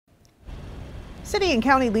City and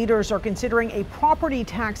county leaders are considering a property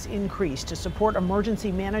tax increase to support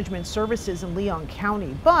emergency management services in Leon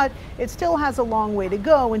County, but it still has a long way to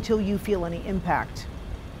go until you feel any impact.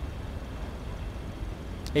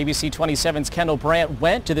 ABC 27's Kendall Brandt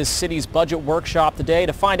went to the city's budget workshop today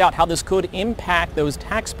to find out how this could impact those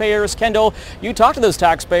taxpayers. Kendall, you talked to those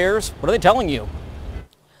taxpayers. What are they telling you?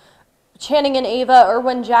 Channing and Ava,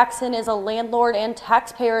 Erwin Jackson is a landlord and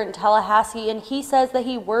taxpayer in Tallahassee, and he says that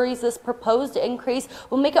he worries this proposed increase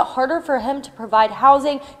will make it harder for him to provide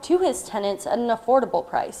housing to his tenants at an affordable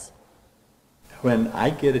price. When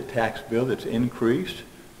I get a tax bill that's increased,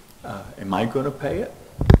 am I going to pay it?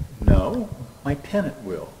 No, my tenant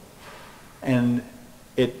will. And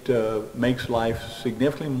it makes life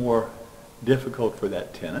significantly more difficult for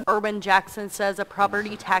that tenant. Erwin Jackson says a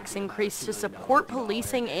property tax increase to support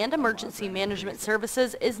policing and emergency management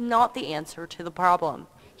services is not the answer to the problem.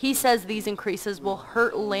 He says these increases will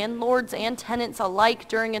hurt landlords and tenants alike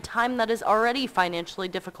during a time that is already financially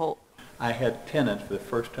difficult. I had tenants for the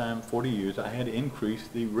first time in 40 years I had to increase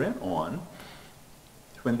the rent on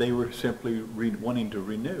when they were simply wanting to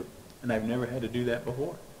renew. And I've never had to do that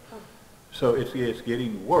before. So it's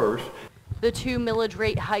getting worse. The 2 millage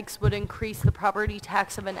rate hikes would increase the property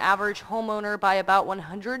tax of an average homeowner by about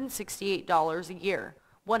 $168 a year.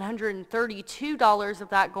 $132 of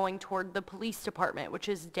that going toward the police department, which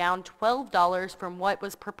is down $12 from what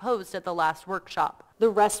was proposed at the last workshop. The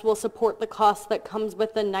rest will support the cost that comes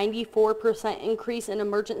with the 94% increase in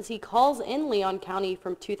emergency calls in Leon County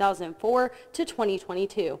from 2004 to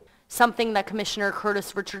 2022. Something that Commissioner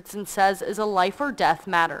Curtis Richardson says is a life or death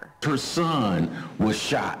matter. Her son was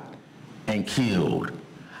shot and killed.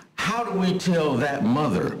 How do we tell that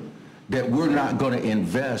mother that we're not going to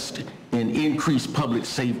invest in increased public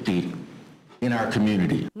safety in our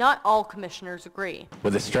community? Not all commissioners agree.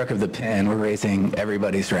 With a stroke of the pen, we're raising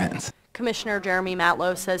everybody's rents. Commissioner Jeremy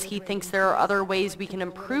Matlow says he thinks there are other ways we can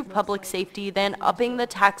improve public safety than upping the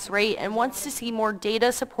tax rate and wants to see more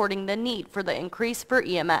data supporting the need for the increase for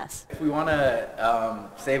EMS. If we want to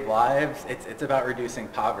save lives, it's about reducing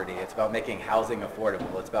poverty. It's about making housing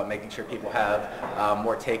affordable. It's about making sure people have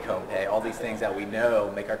more take-home pay. All these things that we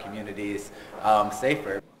know make our communities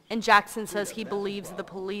safer. And Jackson says he believes the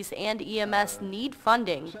police and EMS need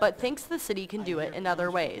funding, but thinks the city can do it in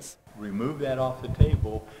other ways. Remove that off the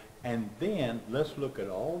table, and then let's look at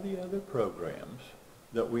all the other programs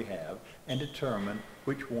that we have and determine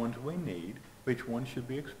which ones we need, which ones should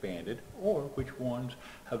be expanded, or which ones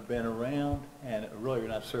have been around and really are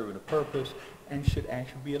not serving a purpose and should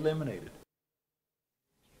actually be eliminated.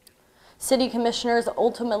 City commissioners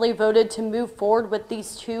ultimately voted to move forward with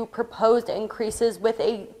these 2 proposed increases with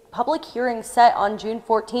a public hearing set on June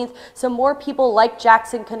 14th so more people like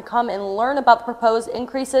Jackson can come and learn about the proposed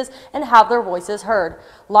increases and have their voices heard.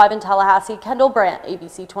 Live in Tallahassee, Kendall Brandt,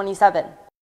 ABC 27.